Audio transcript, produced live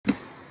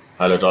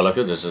Hello to all of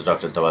you, this is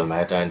Dr. Dhaval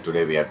Maheta and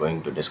today we are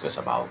going to discuss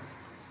about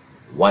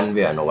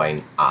one-way ANOVA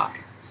in R.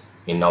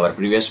 In our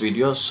previous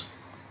videos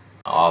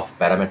of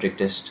parametric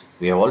test,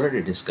 we have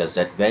already discussed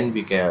that when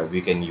we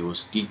can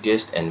use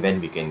t-test and when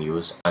we can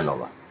use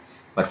ANOVA.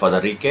 But for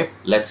the recap,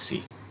 let's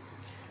see.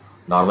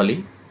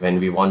 Normally, when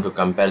we want to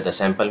compare the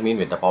sample mean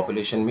with the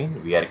population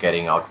mean, we are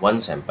carrying out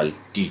one sample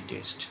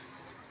t-test.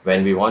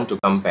 When we want to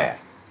compare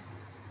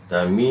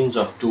the means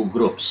of two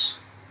groups,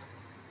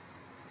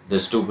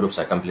 these two groups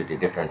are completely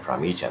different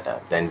from each other,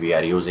 then we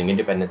are using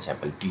independent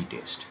sample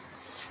t-test.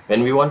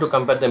 When we want to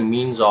compare the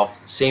means of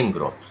same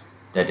groups,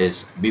 that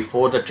is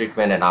before the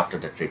treatment and after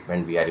the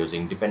treatment, we are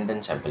using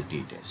dependent sample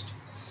t-test.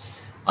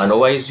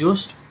 ANOVA is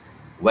used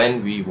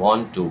when we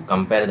want to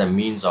compare the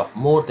means of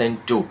more than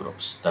two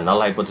groups. The null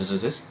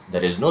hypothesis is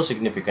there is no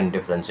significant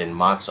difference in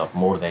marks of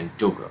more than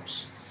two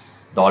groups.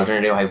 The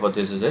alternative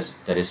hypothesis is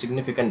there is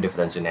significant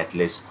difference in at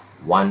least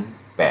one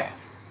pair,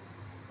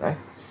 right?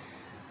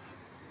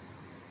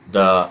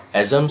 The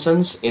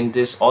assumptions in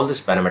all this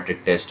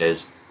parametric test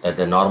is that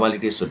the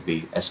normality should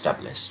be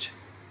established.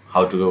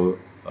 How to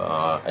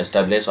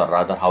establish, or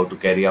rather how to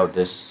carry out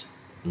this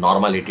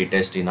normality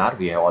test in R,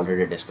 we have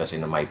already discussed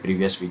in my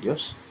previous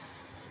videos.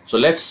 So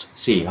let's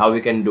see how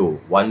we can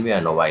do one-way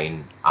ANOVA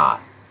in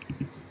R.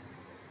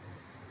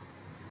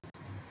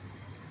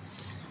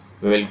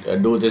 We will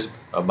do this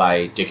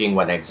by taking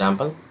one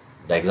example.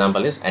 The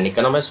example is an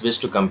economist wishes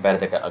to compare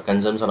the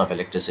consumption of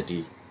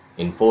electricity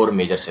in 4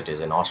 major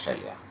cities in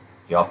Australia.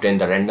 He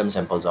obtained the random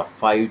samples of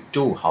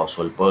 2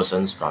 household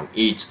persons from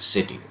each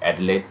city: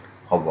 Adelaide,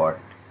 Hobart,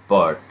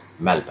 Perth,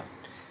 Melbourne,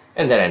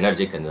 and their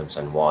energy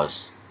consumption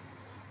was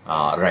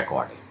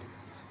recorded.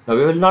 Now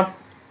we will not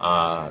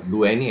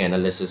do any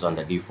analysis on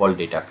the default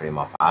data frame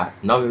of R.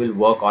 Now we will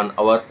work on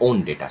our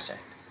own data set.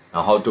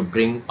 Now how to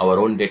bring our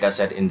own data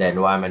set in the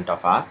environment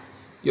of R?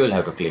 You will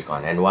have to click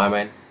on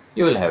environment.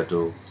 You will have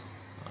to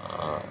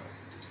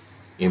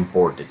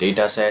import the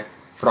data set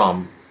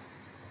from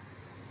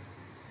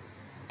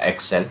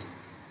Excel,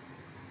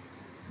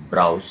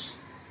 browse.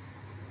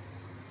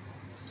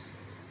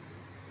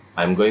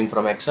 I'm going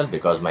from Excel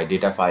because my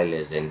data file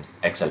is in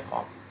Excel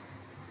form.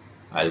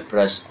 I'll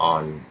press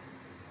on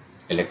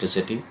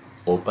electricity,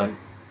 open.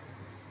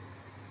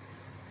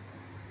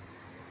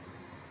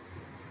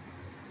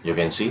 You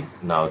can see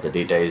now the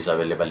data is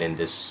available in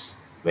this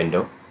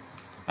window.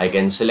 I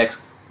can select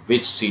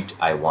which seat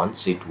I want,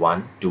 seat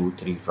 1, 2,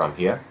 3 from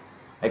here.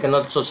 I can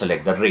also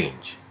select the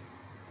range,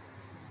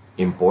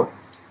 import.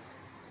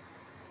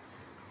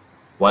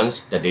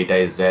 Once the data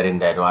is there in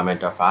the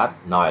environment of R,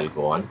 now I'll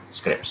go on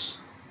scripts.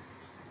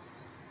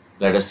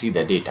 Let us see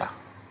the data.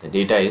 The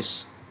data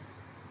is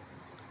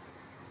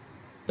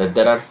that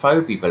there are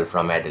 5 people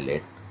from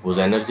Adelaide whose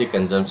energy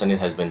consumption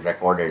has been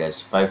recorded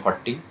as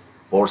 540,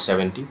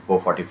 470,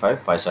 445,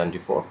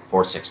 574,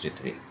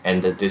 463,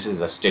 and that this is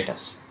the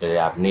status. They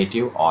are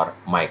native or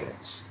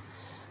migrants.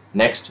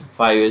 Next,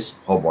 5 is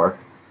Hobart.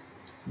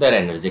 Their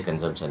energy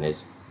consumption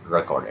is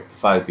recorded.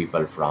 5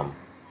 people from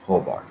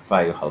Hobart,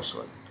 5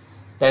 households.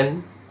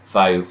 Then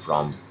 5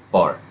 from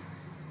Perth,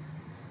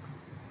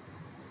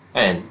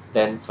 and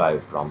then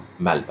 5 from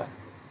Melbourne.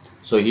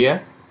 So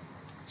here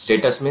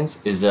status means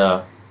is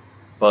a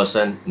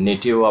person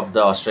native of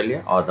the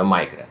Australia or the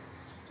migrant.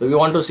 So we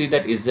want to see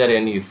that is there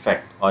any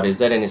effect or is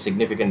there any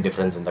significant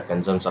difference in the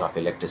consumption of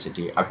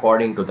electricity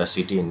according to the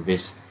city in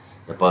which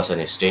the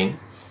person is staying,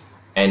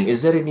 and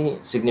is there any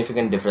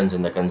significant difference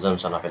in the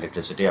consumption of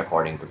electricity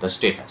according to the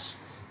status.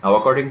 Now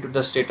according to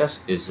the status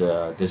is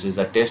this is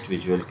a test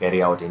which we will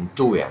carry out in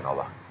two-way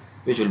ANOVA,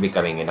 which will be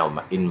coming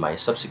in my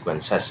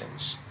subsequent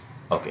sessions.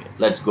 Okay,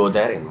 let's go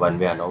there in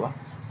one-way ANOVA.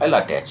 I'll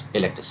attach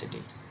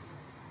electricity.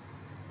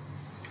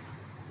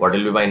 What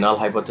will be my null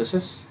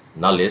hypothesis?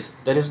 Null is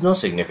there is no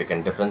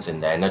significant difference in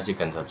the energy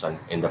consumption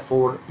in the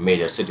 4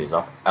 major cities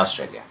of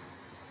Australia.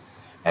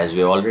 As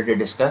we already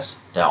discussed,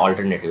 the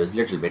alternative is a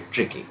little bit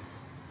tricky.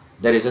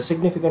 There is a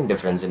significant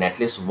difference in at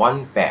least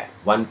one pair.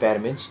 One pair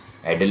means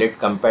Adelaide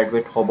compared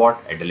with Hobart,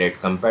 Adelaide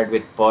compared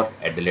with Perth,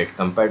 Adelaide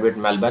compared with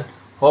Melbourne,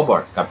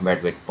 Hobart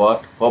compared with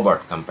Perth,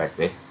 Hobart compared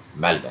with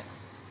Melbourne.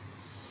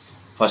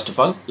 First of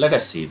all, let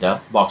us see the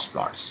box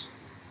plots.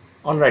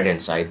 On right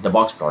hand side, the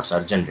box plots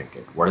are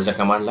generated. What is the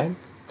command line?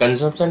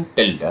 Consumption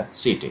tilde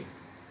CT.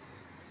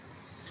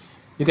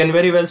 You can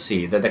very well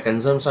see that the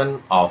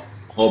consumption of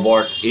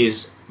Hobart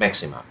is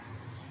maximum.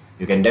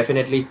 You can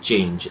definitely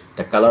change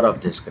the color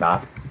of this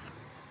graph.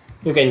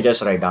 You can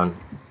just write down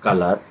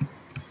color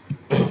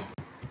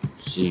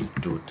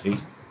C23,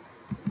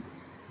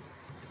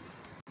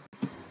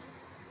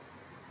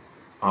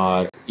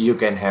 or you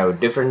can have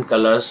different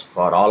colors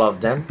for all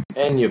of them,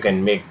 and you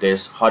can make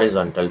this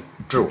horizontal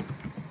true.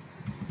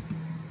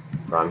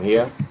 From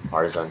here,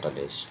 horizontal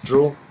is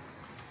true,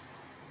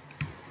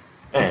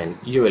 and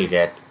you will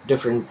get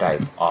different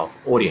type of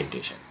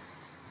orientation.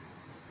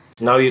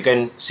 Now you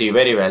can see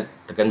very well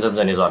the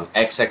consumption is on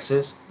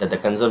x-axis, that the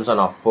consumption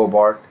of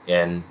Hobart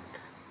and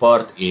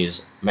Perth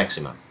is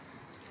maximum.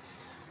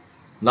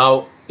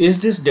 Now,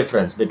 is this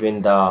difference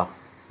between the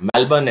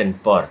Melbourne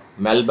and Perth,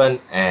 Melbourne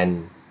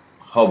and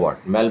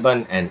Hobart,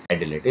 Melbourne and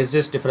Adelaide. Is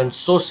this difference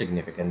so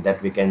significant that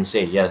we can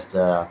say yes,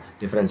 the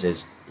difference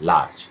is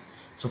large?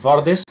 So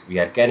for this we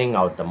are carrying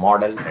out the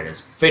model, that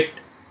is fit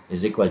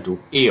is equal to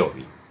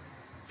AOV.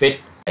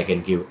 Fit, I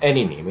can give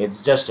any name,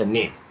 it's just a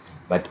name,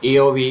 but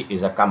AOV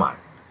is a command.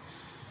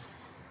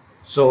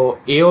 So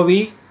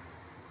AOV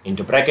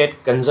into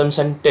bracket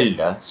consumption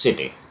tilde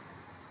city,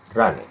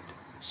 run it,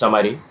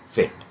 summary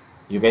fit.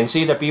 You can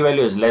see the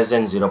p-value is less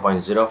than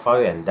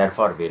 0.05 and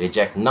therefore we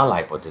reject null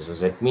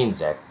hypothesis. It means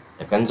that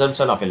the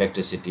consumption of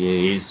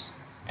electricity is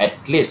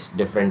at least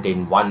different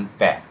in one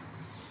pair.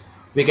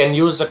 We can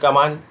use the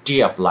command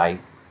tapply.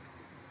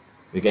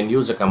 We can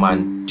use the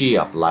command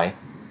tapply.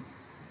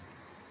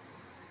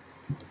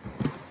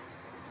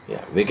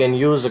 Yeah, we can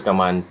use the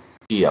command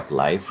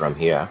tapply from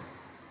here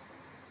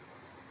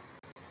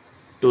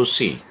to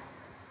see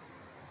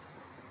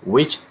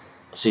which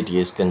city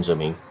is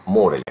consuming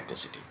more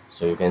electricity.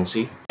 So you can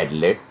see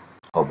Adelaide,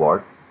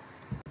 Hobart,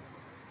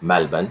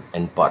 Melbourne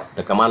and Perth.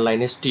 The command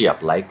line is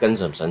tapply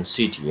consumption,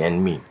 city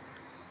and mean.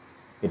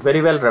 It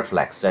very well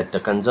reflects that the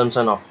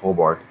consumption of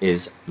Hobart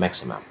is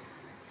maximum.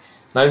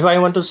 Now if I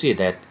want to see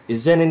that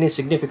is there any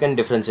significant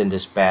difference in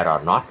this pair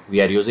or not,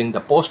 we are using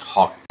the post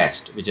hoc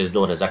test, which is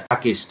known as a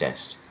tukey's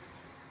test.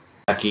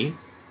 Tukey,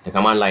 the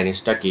command line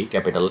is tukey,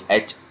 capital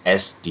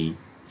HST,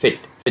 fit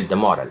the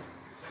model.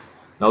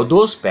 Now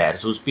those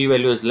pairs whose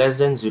p-value is less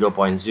than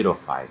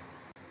 0.05,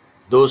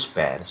 those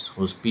pairs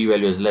whose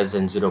p-value is less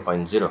than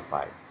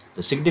 0.05,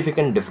 the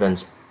significant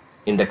difference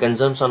in the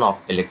consumption of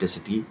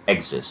electricity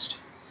exists.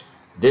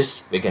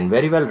 This we can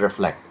very well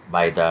reflect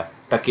by the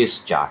tukey's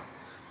chart.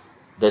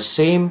 The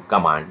same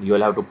command you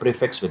will have to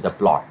prefix with the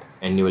plot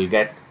and you will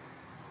get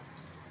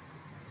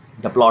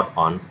the plot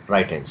on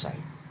right hand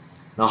side.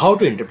 Now how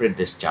to interpret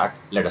this chart,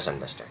 let us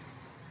understand.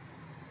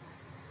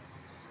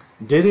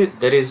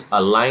 There is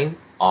a line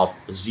of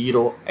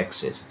 0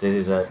 axis. There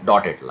is a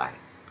dotted line.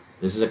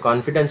 This is a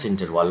confidence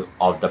interval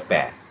of the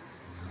pair.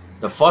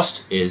 The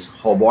first is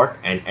Hobart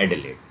and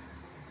Adelaide.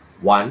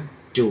 1,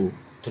 2,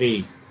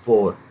 3,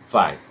 4,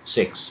 5,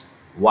 6.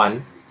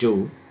 1,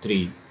 2,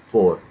 3,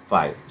 4,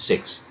 5,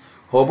 6.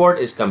 Hobart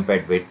is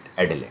compared with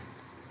Adelaide.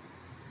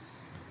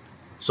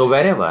 So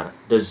wherever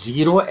the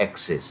 0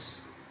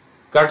 axis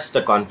cuts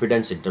the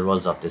confidence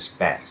intervals of these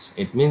pairs,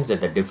 it means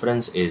that the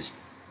difference is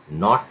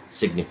not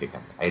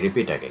significant. I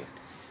repeat again.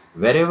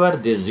 Wherever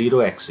this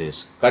 0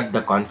 axis cut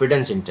the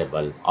confidence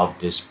interval of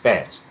these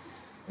pairs,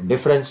 the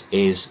difference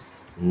is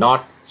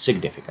not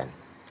significant.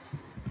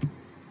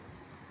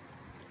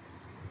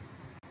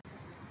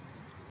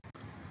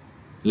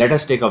 Let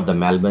us take up the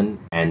Melbourne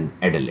and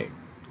Adelaide.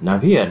 Now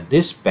here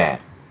this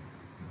pair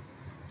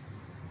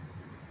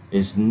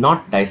is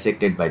not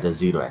dissected by the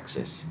 0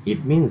 axis.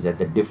 It means that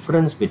the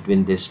difference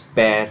between this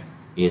pair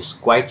is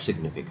quite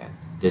significant.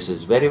 This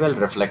is very well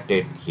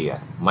reflected here,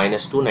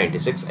 minus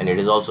 296, and it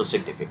is also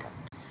significant.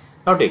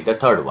 Now take the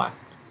third one,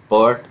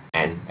 Perth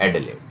and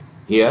Adelaide.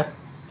 Here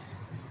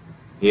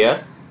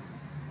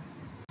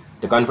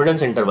the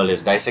confidence interval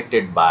is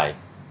dissected by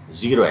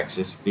 0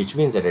 axis, which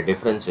means that the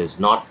difference is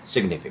not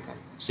significant.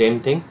 Same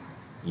thing,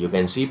 you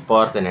can see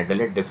Perth and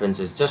Adelaide difference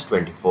is just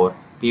 24.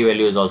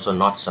 P-value is also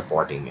not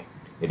supporting it.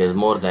 It is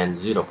more than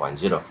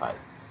 0.05.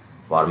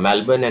 For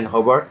Melbourne and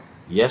Hobart,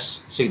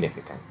 yes,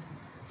 significant.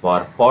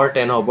 For Perth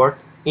and Hobart,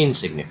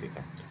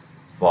 insignificant.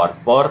 For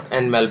Perth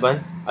and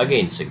Melbourne,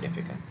 again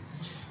significant.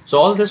 So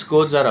all these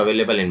codes are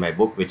available in my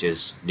book, which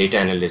is Data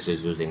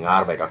Analysis Using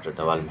R by Dr.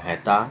 Dhaval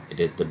Maheta.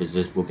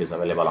 This book is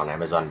available on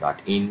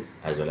Amazon.in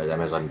as well as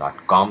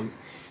Amazon.com.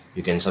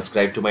 You can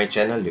subscribe to my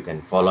channel. You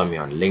can follow me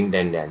on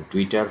LinkedIn and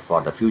Twitter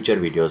for the future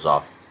videos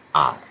of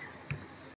R.